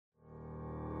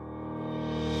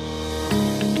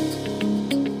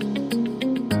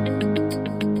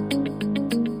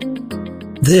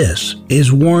This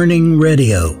is Warning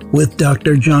Radio with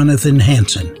Dr. Jonathan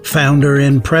Hansen, founder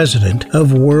and president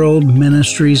of World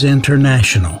Ministries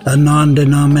International, a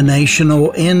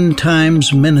non-denominational end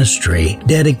times ministry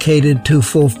dedicated to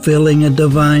fulfilling a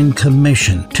divine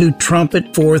commission to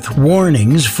trumpet forth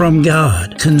warnings from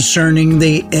God concerning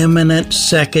the imminent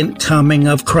second coming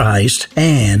of Christ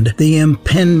and the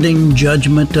impending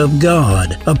judgment of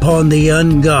God upon the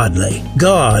ungodly.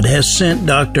 God has sent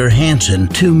Dr. Hansen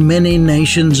to many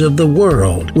nations of the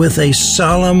world with a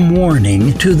solemn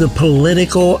warning to the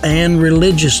political and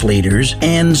religious leaders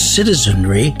and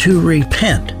citizenry to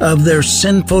repent of their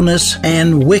sinfulness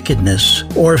and wickedness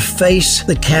or face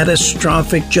the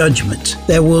catastrophic judgments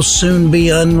that will soon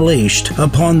be unleashed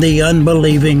upon the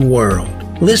unbelieving world.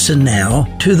 Listen now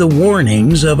to the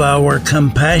warnings of our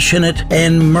compassionate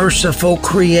and merciful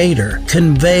Creator,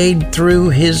 conveyed through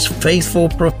His faithful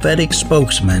prophetic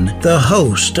spokesman, the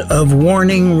host of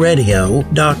Warning Radio,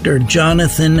 Dr.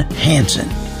 Jonathan Hansen.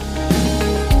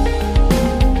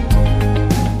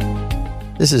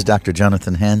 This is Dr.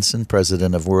 Jonathan Hansen,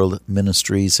 president of World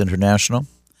Ministries International.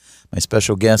 My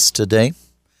special guest today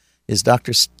is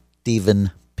Dr.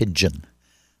 Stephen Pidgeon.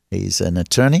 He's an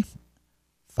attorney,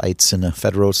 fights in the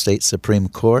federal state Supreme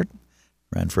Court,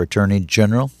 ran for Attorney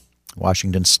General,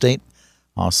 Washington State,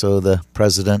 also the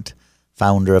president,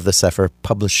 founder of the Sefer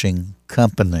Publishing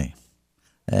Company.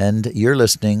 And you're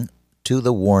listening to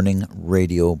the Warning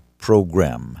Radio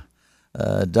program.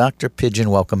 Dr.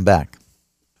 Pidgeon, welcome back.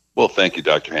 Well, thank you,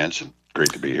 Dr. Hansen.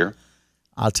 Great to be here.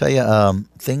 I'll tell you,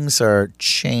 things are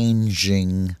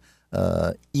changing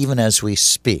even as we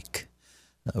speak.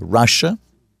 Russia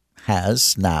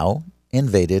has now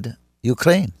invaded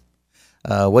Ukraine.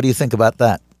 What do you think about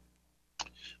that?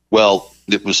 Well,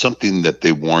 it was something that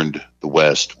they warned the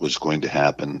West was going to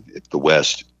happen if the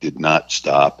West did not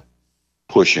stop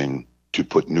pushing to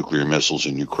put nuclear missiles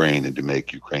in Ukraine and to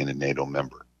make Ukraine a NATO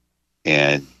member.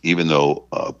 And even though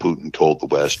Putin told the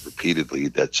West repeatedly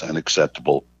that's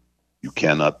unacceptable, you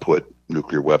cannot put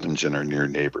nuclear weapons in our near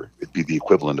neighbor. It'd be the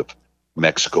equivalent of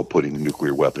Mexico putting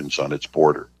nuclear weapons on its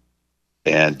border.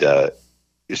 And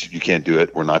you can't do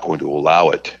it. We're not going to allow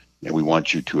it. And we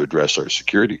want you to address our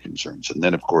security concerns. And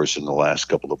then, of course, in the last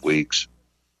couple of weeks,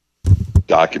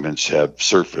 documents have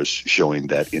surfaced showing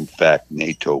that, in fact,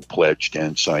 NATO pledged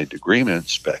and signed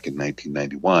agreements back in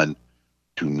 1991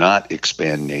 to not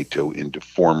expand NATO into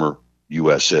former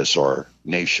USSR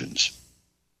nations.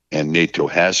 And NATO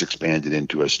has expanded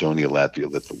into Estonia,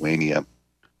 Latvia, Lithuania.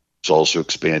 It's also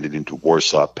expanded into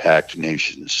Warsaw Pact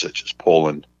nations such as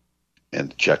Poland and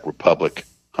the Czech Republic,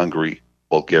 Hungary,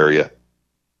 Bulgaria,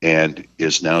 and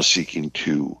is now seeking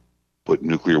to put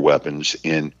nuclear weapons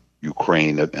in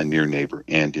Ukraine, a near neighbor,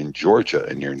 and in Georgia,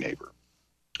 a near neighbor.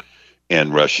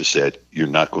 And Russia said, you're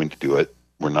not going to do it.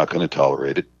 We're not going to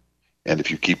tolerate it. And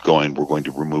if you keep going, we're going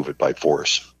to remove it by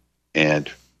force.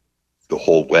 And the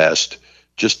whole West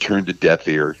just turned a deaf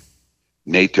ear.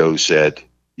 NATO said,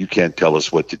 you can't tell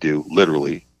us what to do.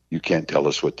 Literally, you can't tell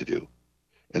us what to do.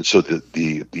 And so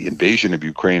the invasion of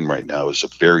Ukraine right now is a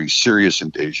very serious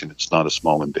invasion. It's not a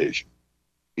small invasion.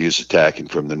 He is attacking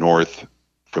from the north,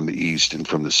 from the east, and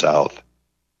from the south.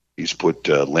 He's put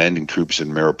landing troops in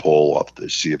Mariupol off the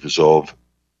Sea of Azov.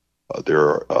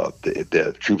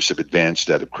 The troops have advanced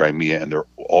out of Crimea, and they're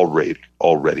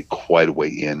already quite a way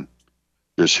in.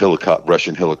 There's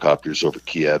Russian helicopters over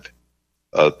Kiev.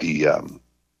 The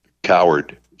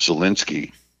coward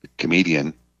Zelensky, the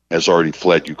comedian, has already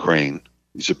fled Ukraine.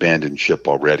 He's abandoned ship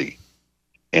already.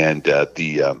 And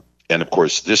and of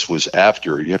course, this was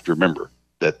after, you have to remember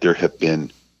that there have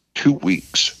been 2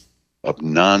 weeks of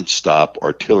nonstop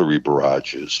artillery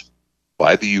barrages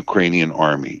by the Ukrainian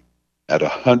army at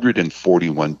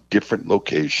 141 different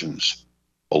locations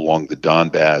along the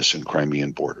Donbass and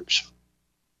Crimean borders.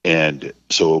 And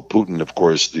so Putin, of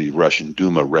course, the Russian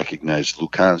Duma recognized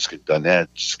Luhansk and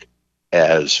Donetsk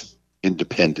as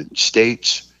independent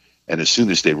states. And as soon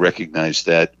as they recognized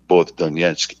that, both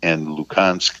Donetsk and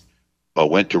Luhansk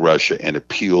went to Russia and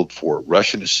appealed for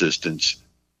Russian assistance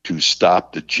to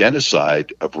stop the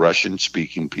genocide of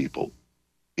Russian-speaking people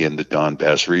in the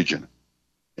Donbass region.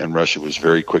 And Russia was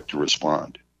very quick to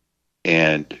respond.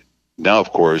 And now,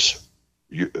 of course,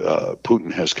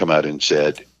 Putin has come out and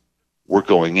said, we're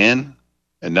going in,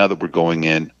 and now that we're going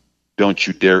in, don't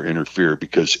you dare interfere,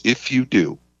 because if you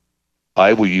do,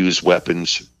 I will use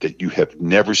weapons that you have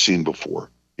never seen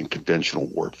before in conventional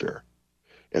warfare.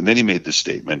 And then he made the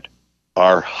statement,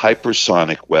 our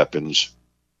hypersonic weapons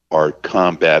are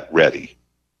combat ready.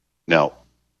 Now,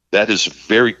 that is a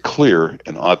very clear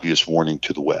and obvious warning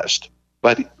to the West.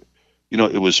 But,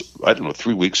 it was,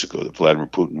 3 weeks ago that Vladimir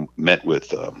Putin met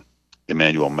with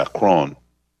Emmanuel Macron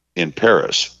in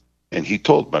Paris. And he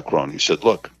told Macron, he said,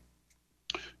 look,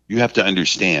 you have to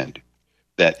understand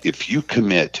that if you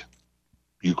commit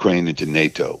Ukraine into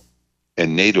NATO,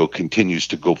 and NATO continues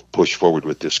to go push forward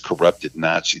with this corrupted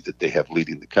Nazi that they have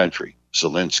leading the country,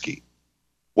 Zelensky,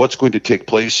 what's going to take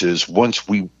place is once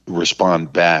we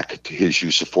respond back to his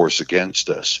use of force against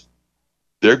us,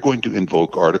 they're going to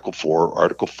invoke Article 4 or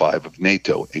Article 5 of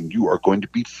NATO, and you are going to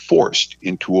be forced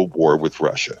into a war with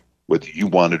Russia, whether you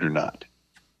want it or not.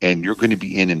 And you're going to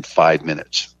be in 5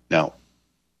 minutes. Now,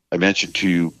 I mentioned to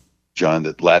you, John,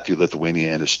 that Latvia,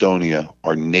 Lithuania, and Estonia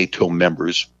are NATO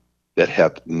members that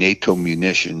have NATO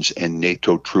munitions and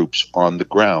NATO troops on the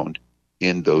ground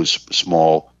in those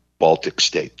small Baltic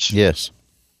states. Yes.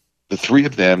 The three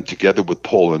of them, together with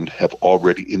Poland, have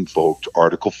already invoked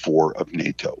Article 4 of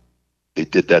NATO. They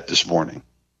did that this morning.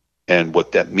 And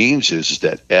what that means is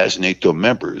that as NATO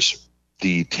members,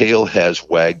 the tail has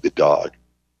wagged the dog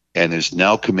and is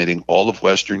now committing all of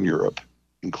Western Europe,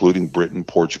 including Britain,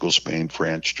 Portugal, Spain,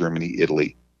 France, Germany,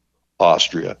 Italy,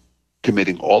 Austria,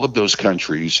 committing all of those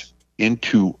countries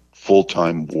into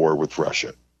full-time war with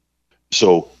Russia.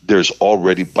 So there's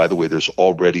already, by the way, there's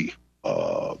already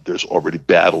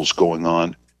battles going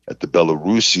on at the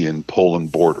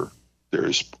Belarusian-Poland border.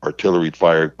 There's artillery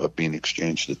fire being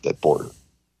exchanged at that border.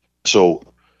 So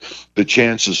the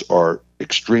chances are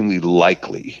extremely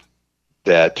likely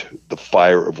that the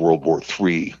fire of World War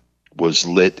III was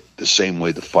lit the same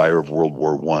way the fire of World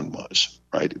War I was,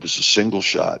 right? It was a single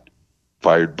shot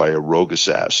fired by a rogue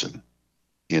assassin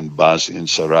in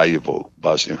Sarajevo,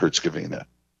 Bosnia-Herzegovina,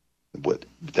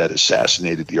 that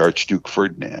assassinated the Archduke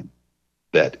Ferdinand,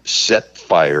 that set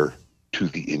fire to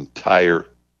the entire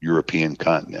European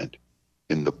continent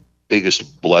in the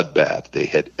biggest bloodbath they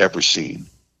had ever seen,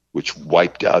 which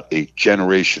wiped out a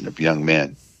generation of young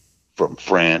men from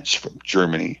France, from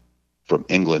Germany, from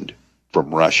England,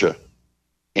 from Russia,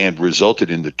 and resulted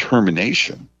in the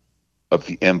termination of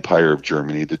the Empire of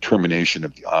Germany, the termination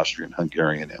of the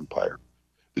Austrian-Hungarian Empire,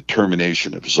 the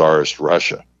termination of Tsarist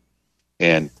Russia.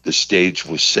 And the stage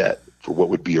was set for what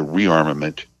would be a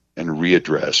rearmament and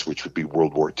readdress, which would be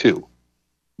World War II.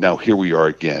 Now, here we are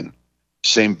again,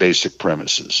 same basic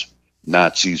premises.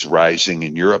 Nazis rising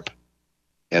in Europe,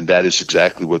 and that is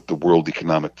exactly what the World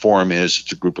Economic Forum is.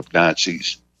 It's a group of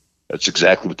Nazis. That's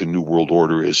exactly what the New World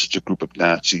Order is. It's a group of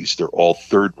Nazis. They're all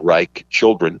Third Reich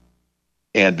children,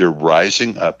 and they're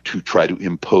rising up to try to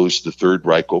impose the Third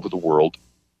Reich over the world,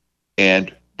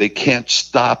 and they can't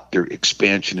stop their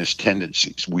expansionist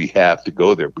tendencies. We have to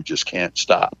go there. We just can't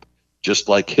stop. Just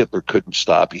like Hitler couldn't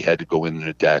stop, he had to go in and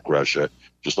attack Russia.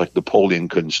 Just like Napoleon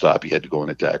couldn't stop, he had to go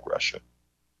and attack Russia.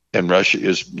 And Russia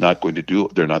is not going to do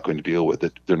it. They're not going to deal with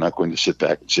it. They're not going to sit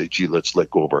back and say, gee, let's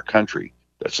let go of our country.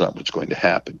 That's not what's going to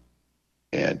happen.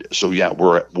 And so, yeah,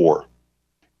 we're at war.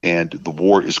 And the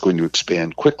war is going to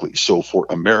expand quickly. So for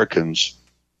Americans,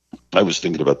 I was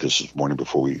thinking about this morning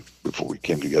before we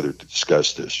came together to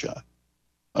discuss this, John.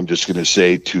 I'm just going to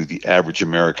say to the average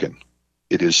American,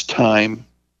 it is time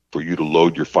for you to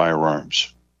load your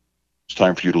firearms. It's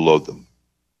time for you to load them.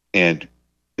 And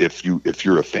if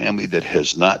you're a family that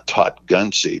has not taught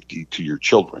gun safety to your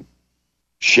children,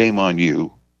 shame on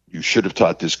you. You should have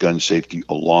taught this gun safety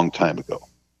a long time ago.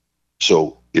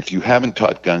 So if you haven't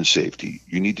taught gun safety,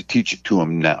 you need to teach it to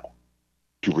them now.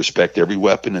 To respect every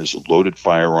weapon as a loaded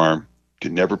firearm, to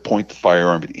never point the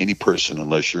firearm at any person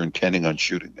unless you're intending on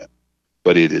shooting them.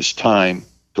 But it is time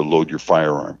to load your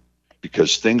firearm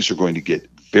because things are going to get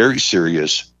very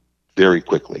serious very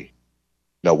quickly.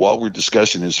 Now, while we're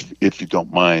discussing this, if you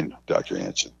don't mind, Dr.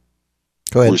 Hansen,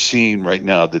 go ahead. We're seeing right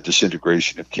now the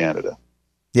disintegration of Canada.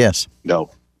 Yes.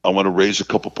 Now, I want to raise a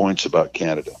couple points about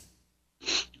Canada.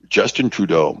 Justin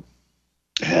Trudeau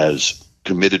has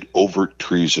committed overt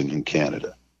treason in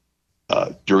Canada.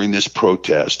 During this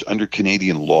protest, under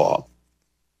Canadian law,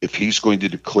 if he's going to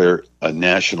declare a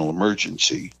national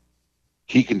emergency,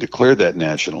 he can declare that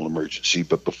national emergency,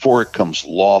 but before it becomes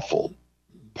lawful,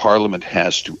 Parliament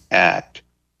has to act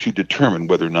to determine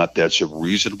whether or not that's a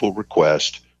reasonable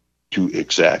request to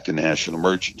exact a national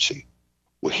emergency.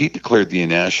 Well, he declared the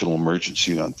national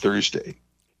emergency on Thursday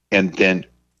and then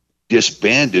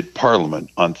disbanded Parliament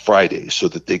on Friday so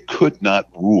that they could not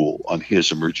rule on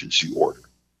his emergency order.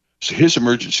 So his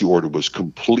emergency order was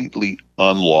completely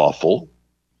unlawful.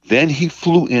 Then he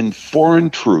flew in foreign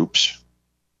troops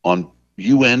on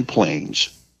UN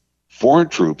planes, foreign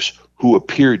troops who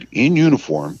appeared in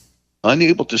uniform,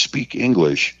 unable to speak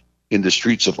English, in the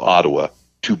streets of Ottawa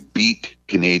to beat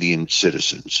Canadian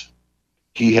citizens.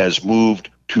 He has moved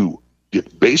to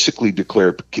basically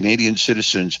declare Canadian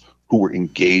citizens who were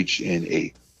engaged in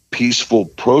a peaceful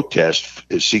protest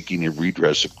is seeking a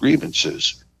redress of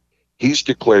grievances, he's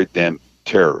declared them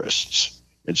terrorists.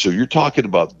 And so you're talking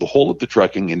about the whole of the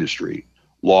trucking industry,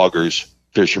 loggers,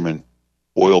 fishermen,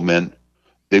 oilmen,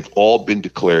 they've all been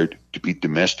declared to be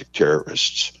domestic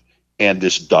terrorists. And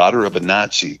this daughter of a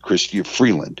Nazi, Chrystia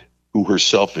Freeland, who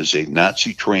herself is a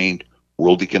Nazi-trained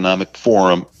World Economic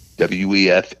Forum,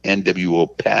 WEF,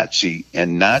 NWO patsy,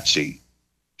 and Nazi,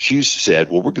 she's said,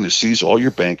 well, we're going to seize all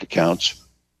your bank accounts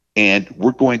and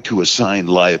we're going to assign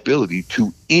liability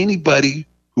to anybody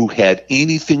who had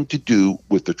anything to do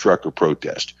with the trucker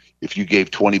protest. If you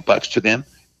gave $20 to them,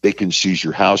 they can seize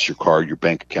your house, your car, your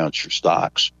bank accounts, your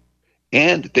stocks.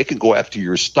 And they can go after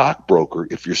your stockbroker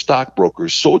if your stockbroker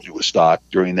sold you a stock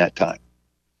during that time.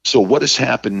 So what has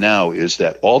happened now is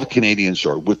that all the Canadians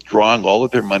are withdrawing all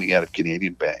of their money out of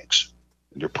Canadian banks,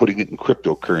 and they're putting it in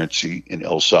cryptocurrency in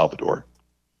El Salvador.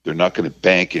 They're not going to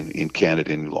bank in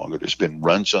Canada any longer. There's been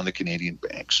runs on the Canadian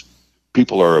banks.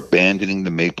 People are abandoning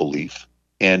the maple leaf,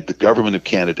 and the government of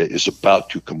Canada is about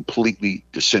to completely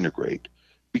disintegrate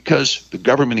because the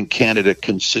government in Canada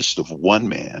consists of one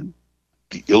man,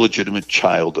 the illegitimate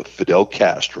child of Fidel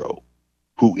Castro,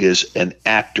 who is an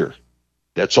actor.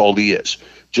 That's all he is.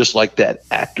 Just like that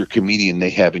actor comedian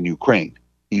they have in Ukraine.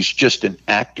 He's just an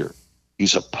actor.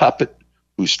 He's a puppet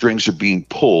whose strings are being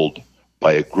pulled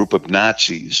by a group of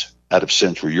Nazis out of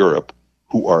Central Europe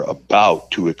who are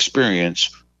about to experience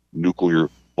nuclear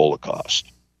holocaust.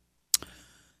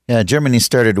 Yeah, Germany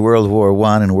started World War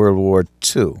I and World War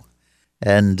II.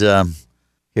 And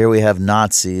here we have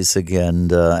Nazis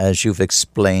again, as you've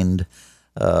explained,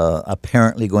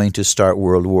 apparently going to start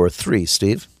World War III.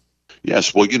 Steve?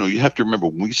 Yes, well, you have to remember,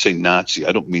 when we say Nazi,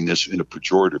 I don't mean this in a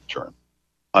pejorative term.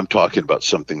 I'm talking about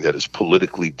something that is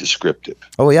politically descriptive.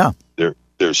 Oh, yeah. They're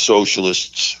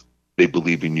socialists. They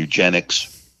believe in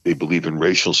eugenics. They believe in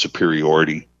racial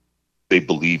superiority. They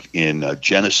believe in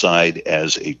genocide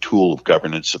as a tool of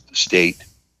governance of the state.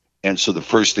 And so the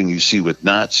first thing you see with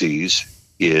Nazis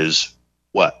is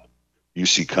what? You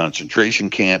see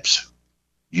concentration camps.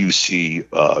 You see,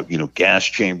 gas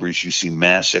chambers. You see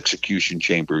mass execution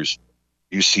chambers.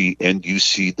 You see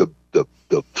the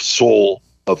soul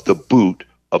of the boot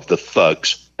of the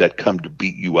thugs that come to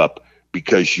beat you up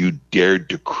because you dared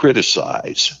to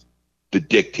criticize the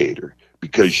dictator,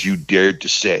 because you dared to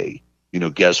say,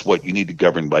 guess what? You need to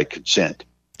govern by consent.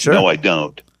 Sure. No, I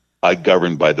don't. I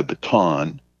govern by the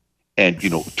baton. And,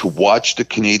 to watch the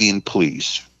Canadian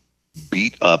police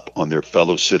beat up on their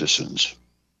fellow citizens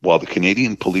while the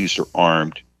Canadian police are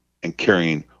armed and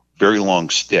carrying very long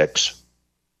sticks,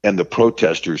 and the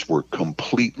protesters were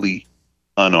completely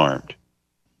unarmed.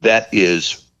 That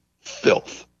is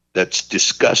filth. That's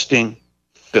disgusting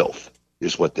filth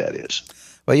is what that is.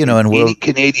 Well, any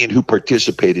Canadian who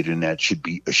participated in that should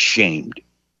be ashamed.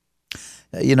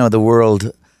 The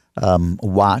world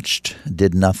watched,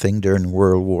 did nothing during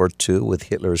World War II with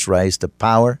Hitler's rise to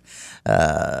power.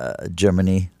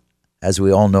 Germany, as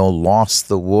we all know, lost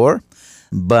the war,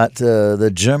 but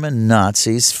the German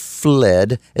Nazis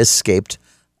fled, escaped,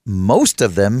 most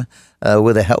of them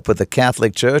with the help of the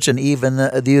Catholic Church and even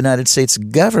the United States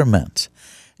government.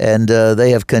 And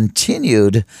they have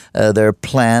continued their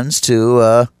plans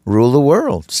to rule the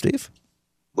world. Steve?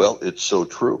 Well, it's so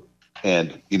true.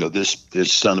 And,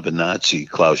 this son of a Nazi,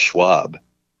 Klaus Schwab,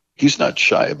 he's not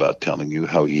shy about telling you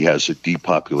how he has a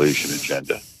depopulation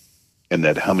agenda and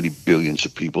that how many billions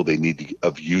of people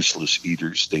of useless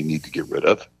eaters they need to get rid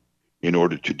of in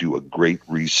order to do a great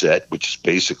reset, which is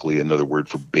basically another word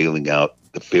for bailing out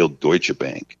the failed Deutsche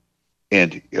Bank.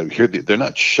 And here they're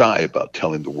not shy about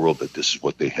telling the world that this is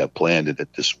what they have planned and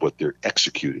that this is what they're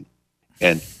executing.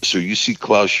 And so you see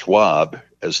Klaus Schwab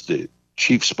as the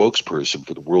chief spokesperson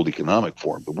for the World Economic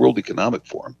Forum. The World Economic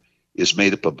Forum is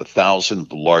made up of 1,000 of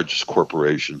the largest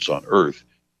corporations on earth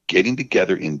getting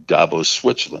together in Davos,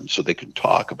 Switzerland, so they can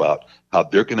talk about how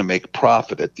they're going to make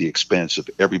profit at the expense of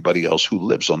everybody else who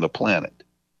lives on the planet.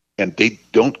 And they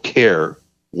don't care,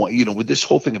 with this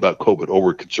whole thing about COVID,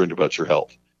 we're concerned about your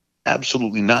health.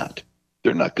 Absolutely not.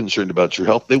 They're not concerned about your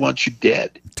health. They want you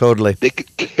dead. Totally. They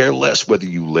could care less whether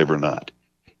you live or not.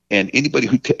 And anybody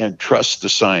who trusts the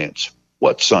science,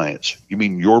 what science? You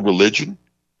mean your religion,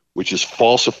 which is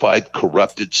falsified,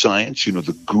 corrupted science,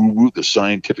 the guru, the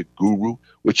scientific guru,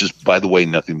 which is, by the way,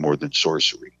 nothing more than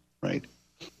sorcery, right?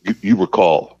 You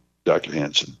recall, Dr.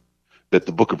 Hansen, that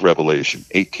the book of Revelation,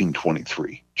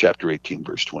 18:23, chapter 18,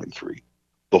 verse 23,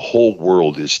 the whole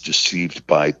world is deceived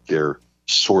by their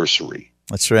sorcery.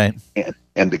 That's right.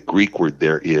 And the Greek word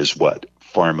there is what?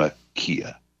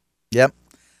 Pharmakia. Yep.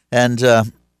 And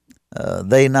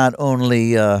they not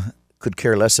only could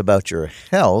care less about your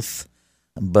health,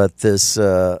 but this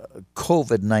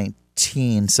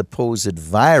COVID-19 supposed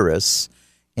virus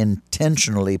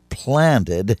intentionally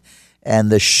planted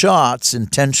and the shots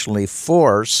intentionally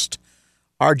forced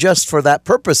are just for that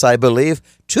purpose, I believe,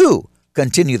 to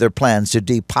continue their plans to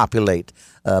depopulate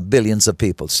billions of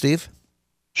people. Steve?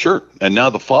 Sure. And now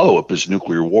the follow-up is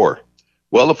nuclear war.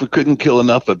 Well, if we couldn't kill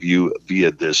enough of you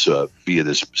via this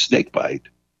snake bite,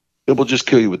 then we'll just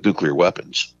kill you with nuclear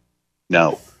weapons.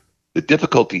 Now, the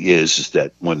difficulty is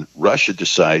that when Russia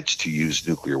decides to use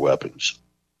nuclear weapons,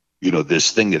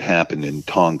 this thing that happened in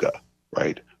Tonga,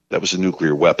 right? That was a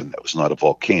nuclear weapon. That was not a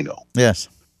volcano. Yes.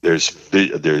 There's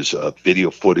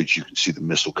video footage. You can see the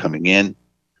missile coming in.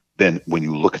 Then when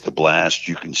you look at the blast,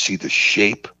 you can see the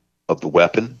shape of the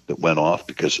weapon that went off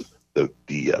because the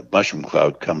mushroom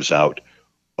cloud comes out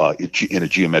in a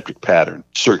geometric pattern,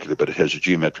 circular, but it has a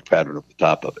geometric pattern over the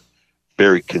top of it.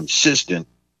 Very consistent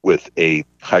with a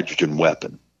hydrogen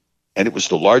weapon. And it was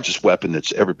the largest weapon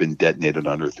that's ever been detonated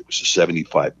on Earth. It was a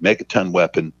 75 megaton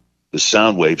weapon. The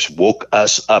sound waves woke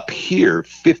us up here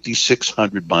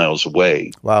 5,600 miles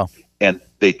away. Wow. And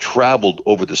they traveled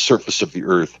over the surface of the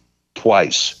Earth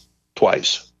twice.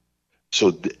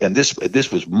 So, and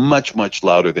this was much, much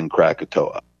louder than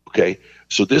Krakatoa. Okay.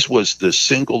 So this was the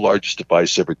single largest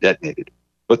device ever detonated.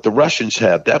 But the Russians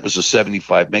that was a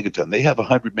 75 megaton. They have a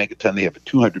 100 megaton. They have a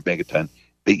 200 megaton.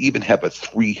 They even have a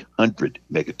 300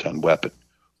 megaton weapon.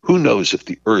 Who knows if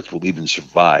the Earth will even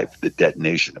survive the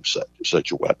detonation of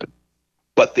such a weapon?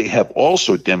 But they have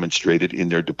also demonstrated in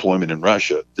their deployment in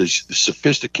Russia the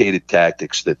sophisticated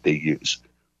tactics that they use,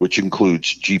 which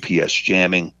includes GPS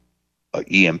jamming,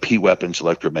 EMP weapons,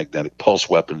 electromagnetic pulse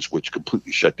weapons, which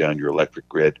completely shut down your electric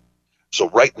grid. So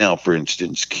right now, for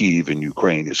instance, Kyiv in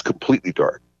Ukraine is completely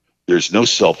dark. There's no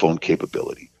cell phone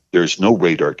capability. There's no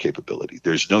radar capability.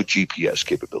 There's no GPS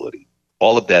capability.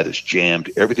 All of that is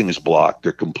jammed. Everything is blocked.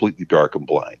 They're completely dark and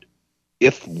blind.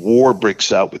 If war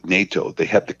breaks out with NATO, they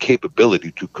have the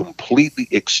capability to completely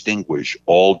extinguish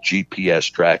all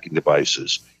GPS tracking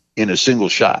devices in a single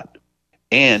shot.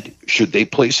 And should they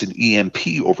place an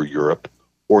EMP over Europe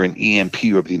or an EMP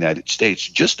over the United States,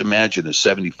 just imagine a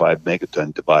 75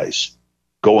 megaton device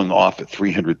going off at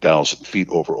 300,000 feet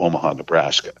over Omaha,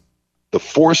 Nebraska. The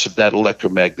force of that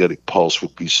electromagnetic pulse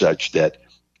would be such that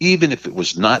even if it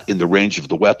was not in the range of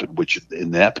the weapon, which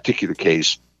in that particular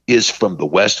case is from the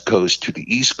West Coast to the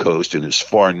East Coast and as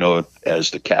far north as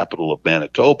the capital of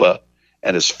Manitoba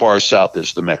and as far south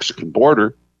as the Mexican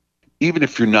border, even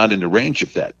if you're not in the range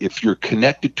of that, if you're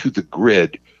connected to the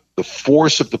grid, the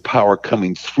force of the power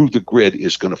coming through the grid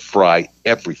is going to fry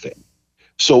everything.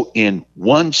 So in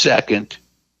 1 second,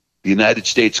 the United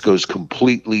States goes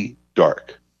completely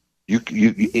dark.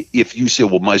 If you say,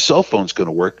 well, my cell phone's going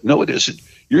to work, no, it isn't.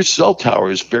 Your cell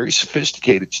tower is very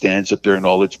sophisticated, stands up there in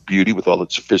all its beauty with all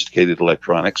its sophisticated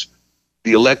electronics.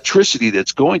 The electricity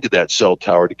that's going to that cell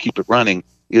tower to keep it running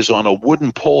is on a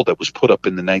wooden pole that was put up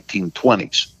in the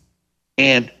 1920s.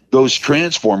 And those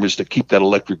transformers that keep that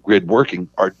electric grid working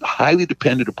are highly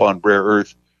dependent upon rare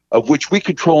earth, of which we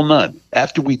control none.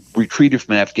 After we retreated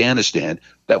from Afghanistan,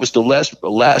 that was the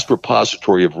last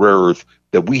repository of rare earth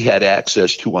that we had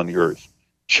access to on the earth.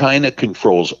 China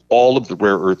controls all of the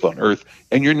rare earth on earth,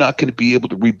 and you're not going to be able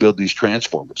to rebuild these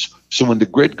transformers. So when the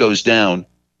grid goes down,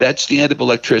 that's the end of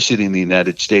electricity in the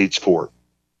United States for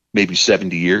maybe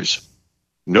 70 years.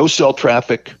 No cell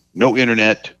traffic, no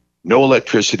internet, no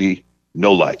electricity,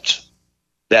 no lights.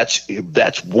 That's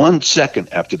 1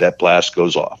 second after that blast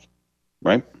goes off,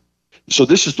 right? So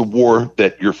this is the war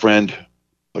that your friend,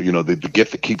 the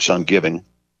gift that keeps on giving,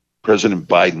 President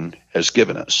Biden has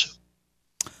given us.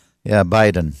 Yeah,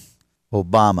 Biden,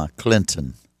 Obama,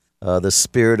 Clinton, the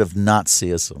spirit of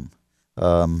Nazism.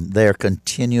 They're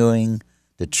continuing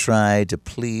to try to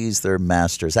please their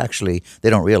masters. Actually, they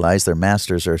don't realize their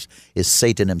masters is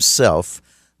Satan himself,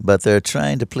 but they're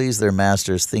trying to please their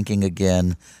masters, thinking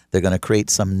again they're going to create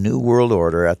some new world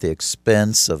order at the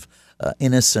expense of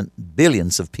innocent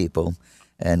billions of people,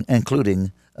 and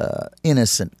including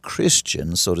innocent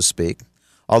Christians, so to speak.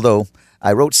 Although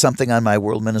I wrote something on my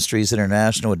World Ministries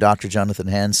International with Dr. Jonathan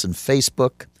Hansen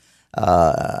Facebook.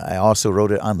 I also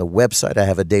wrote it on the website. I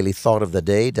have a daily thought of the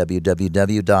day,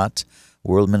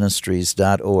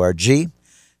 www.worldministries.org. It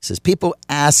says, people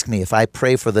ask me if I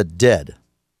pray for the dead.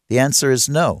 The answer is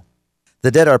no.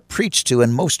 The dead are preached to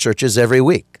in most churches every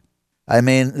week. I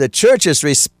mean, the church is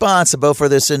responsible for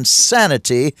this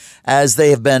insanity as they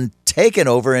have been taken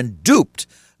over and duped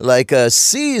like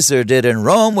Caesar did in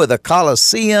Rome with the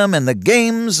Colosseum and the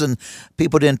games, and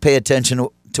people didn't pay attention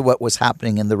to what was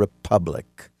happening in the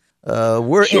Republic.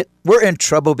 We're in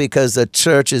trouble because the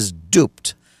church is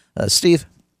duped. Steve?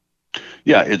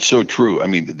 Yeah, it's so true. I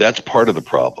mean, that's part of the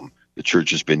problem. The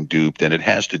church has been duped, and it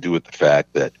has to do with the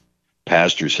fact that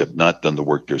pastors have not done the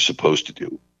work they're supposed to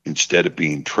do. Instead of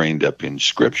being trained up in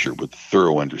Scripture with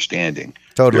thorough understanding,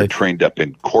 Totally. they're trained up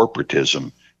in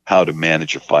corporatism, how to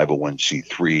manage a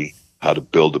 501c3, how to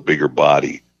build a bigger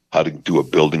body, how to do a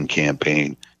building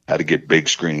campaign, how to get big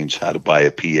screens, how to buy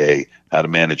a PA, how to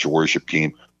manage a worship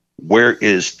team. Where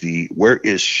is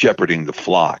shepherding the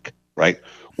flock, right?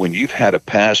 When you've had a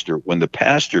pastor, when the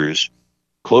pastors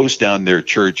closed down their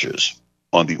churches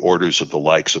on the orders of the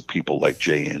likes of people like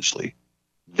Jay Inslee,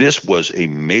 this was a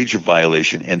major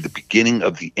violation and the beginning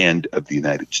of the end of the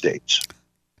United States.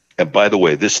 And by the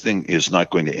way, this thing is not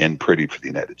going to end pretty for the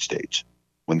United States.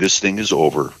 When this thing is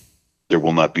over, there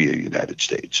will not be a United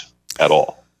States at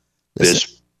all.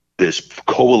 This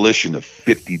coalition of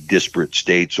 50 disparate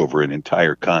states over an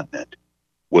entire continent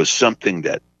was something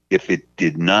that, if it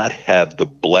did not have the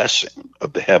blessing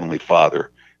of the Heavenly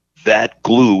Father, that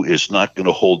glue is not going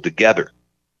to hold together.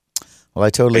 Well,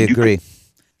 I totally agree.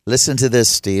 Listen to this,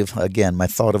 Steve. Again, my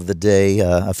thought of the day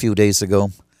a few days ago.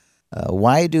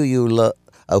 Why do you love,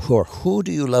 or who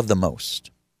do you love the most?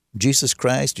 Jesus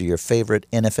Christ or your favorite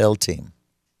NFL team?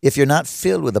 If you're not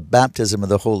filled with the baptism of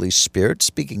the Holy Spirit,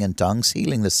 speaking in tongues,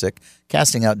 healing the sick,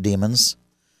 casting out demons,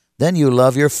 then you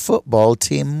love your football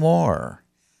team more.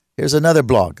 Here's another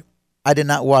blog. I did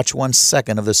not watch 1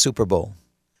 second of the Super Bowl.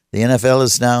 The NFL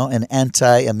is now an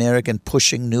anti-American,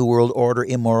 pushing New World Order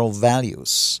immoral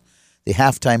values. The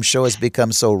halftime show has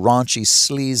become so raunchy,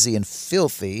 sleazy, and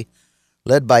filthy,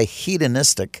 led by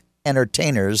hedonistic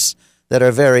entertainers that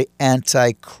are very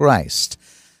anti-Christ.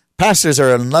 Pastors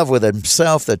are in love with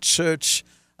himself. The church,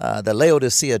 the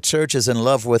Laodicea church, is in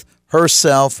love with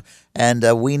herself, and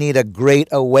we need a great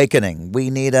awakening. We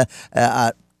need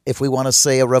if we want to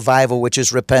say a revival, which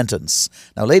is repentance.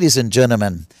 Now, ladies and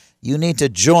gentlemen, you need to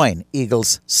join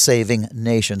Eagles Saving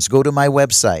Nations. Go to my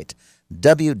website,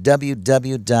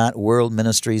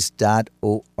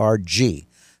 www.worldministries.org.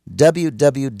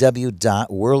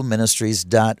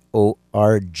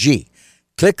 www.worldministries.org.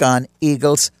 Click on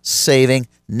Eagles Saving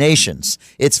Nations.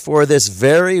 It's for this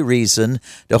very reason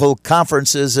to hold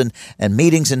conferences and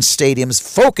meetings in stadiums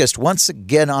focused once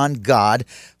again on God,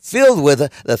 filled with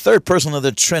the third person of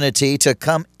the Trinity to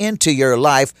come into your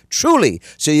life truly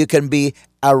so you can be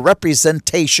a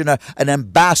representation, an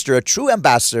ambassador, a true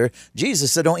ambassador.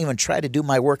 Jesus said, don't even try to do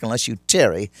my work unless you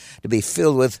tarry, to be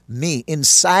filled with me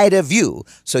inside of you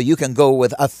so you can go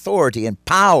with authority and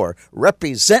power,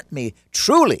 represent me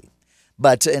truly.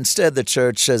 But instead, the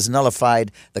church has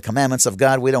nullified the commandments of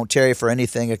God. We don't tarry for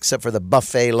anything except for the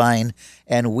buffet line,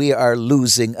 and we are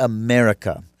losing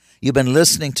America. You've been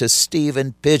listening to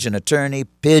Stephen Pidgeon, Attorney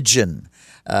Pidgeon.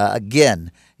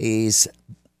 Again, he's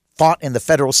fought in the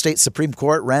federal state Supreme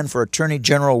Court, ran for Attorney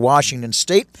General Washington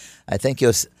State. I think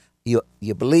you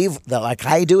believe that, like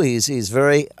I do, he's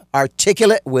very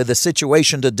articulate with the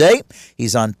situation today.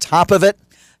 He's on top of it.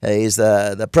 He's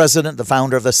the president, the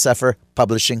founder of the Sefer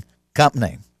Publishing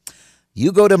Company.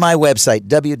 You go to my website,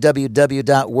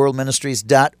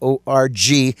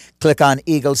 www.worldministries.org. Click on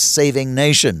Eagles Saving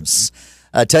Nations.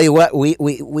 Tell you what,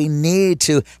 we need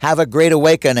to have a great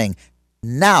awakening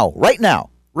now, right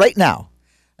now.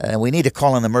 And we need to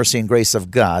call on the mercy and grace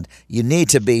of God. You need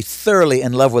to be thoroughly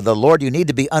in love with the Lord. You need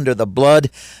to be under the blood,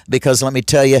 because let me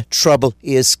tell you, trouble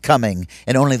is coming.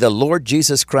 And only the Lord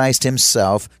Jesus Christ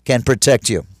himself can protect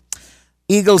you.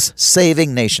 Eagles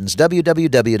Saving Nations,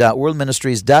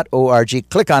 www.worldministries.org.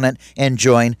 Click on it and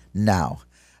join now.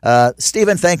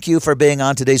 Stephen, thank you for being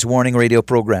on today's Warning Radio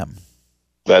program.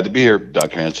 Glad to be here,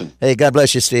 Dr. Hansen. Hey, God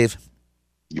bless you, Steve.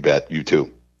 You bet. You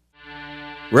too.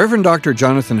 Reverend Dr.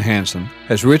 Jonathan Hansen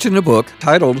has written a book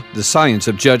titled The Science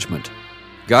of Judgment.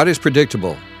 God is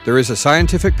predictable. There is a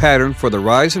scientific pattern for the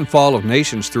rise and fall of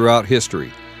nations throughout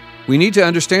history. We need to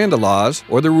understand the laws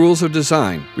or the rules of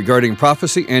design regarding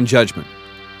prophecy and judgment.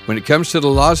 When it comes to the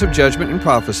laws of judgment and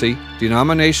prophecy,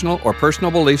 denominational or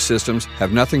personal belief systems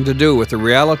have nothing to do with the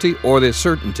reality or the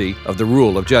certainty of the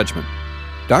rule of judgment.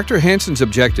 Dr. Hansen's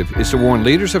objective is to warn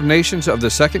leaders of nations of the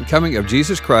second coming of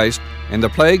Jesus Christ and the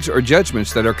plagues or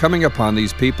judgments that are coming upon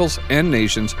these peoples and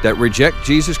nations that reject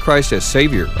Jesus Christ as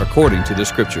Savior according to the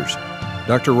Scriptures.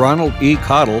 Dr. Ronald E.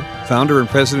 Cottle, founder and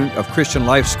president of Christian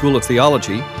Life School of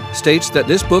Theology, states that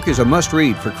this book is a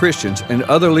must-read for Christians and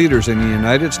other leaders in the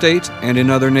United States and in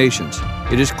other nations.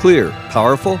 It is clear,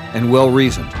 powerful, and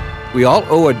well-reasoned. We all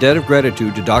owe a debt of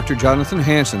gratitude to Dr. Jonathan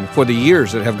Hansen for the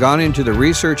years that have gone into the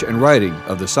research and writing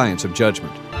of the science of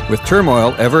judgment. With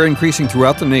turmoil ever increasing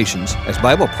throughout the nations, as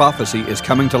Bible prophecy is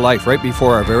coming to life right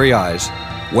before our very eyes,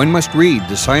 one must read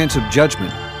The Science of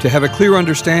Judgment to have a clear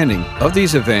understanding of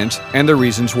these events and the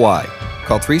reasons why.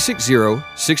 Call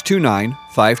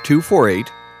 360-629-5248,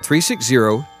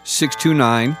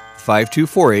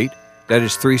 360-629-5248. That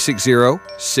is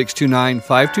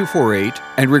 360-629-5248,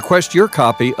 and request your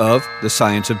copy of The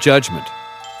Science of Judgment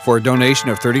for a donation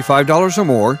of $35 or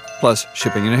more, plus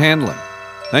shipping and handling.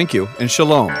 Thank you, and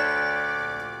shalom.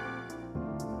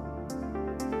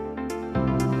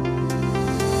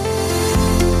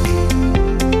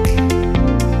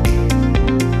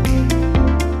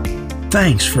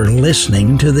 Thanks for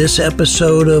listening to this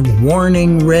episode of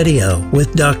Warning Radio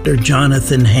with Dr.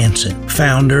 Jonathan Hansen,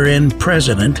 founder and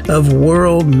president of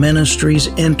World Ministries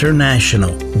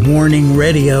International. Warning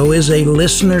Radio is a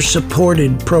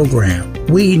listener-supported program.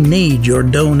 We need your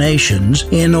donations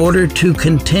in order to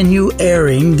continue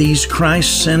airing these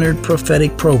Christ-centered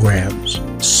prophetic programs.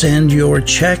 Send your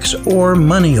checks or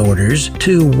money orders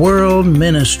to World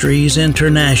Ministries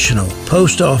International,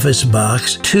 Post Office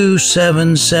Box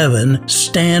 277,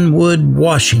 Stanwood,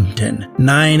 Washington,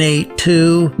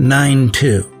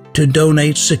 98292. To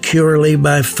donate securely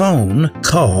by phone,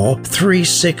 call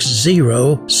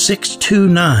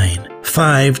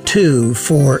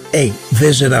 360-629-5248.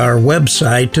 Visit our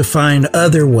website to find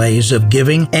other ways of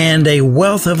giving and a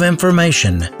wealth of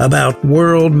information about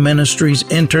World Ministries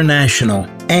International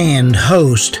and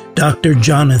host Dr.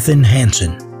 Jonathan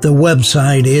Hansen. The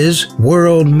website is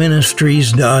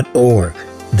worldministries.org.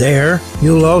 There,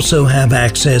 you'll also have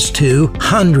access to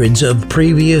hundreds of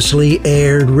previously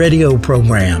aired radio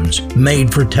programs,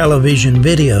 made-for-television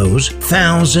videos,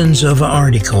 thousands of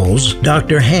articles,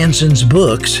 Dr. Hansen's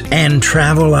books, and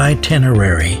travel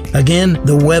itinerary. Again,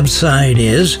 the website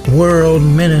is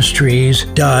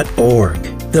worldministries.org.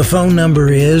 The phone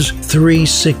number is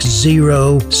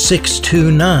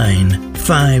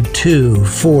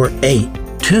 360-629-5248.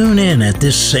 Tune in at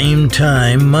this same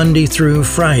time, Monday through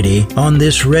Friday, on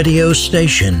this radio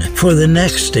station for the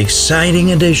next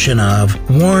exciting edition of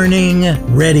Warning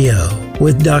Radio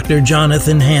with Dr.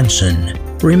 Jonathan Hansen.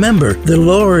 Remember, the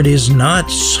Lord is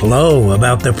not slow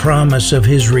about the promise of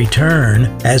His return,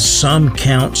 as some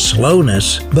count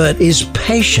slowness, but is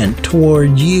patient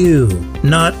toward you,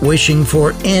 not wishing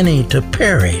for any to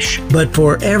perish, but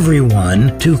for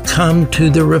everyone to come to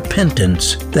the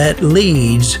repentance that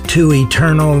leads to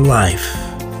eternal life.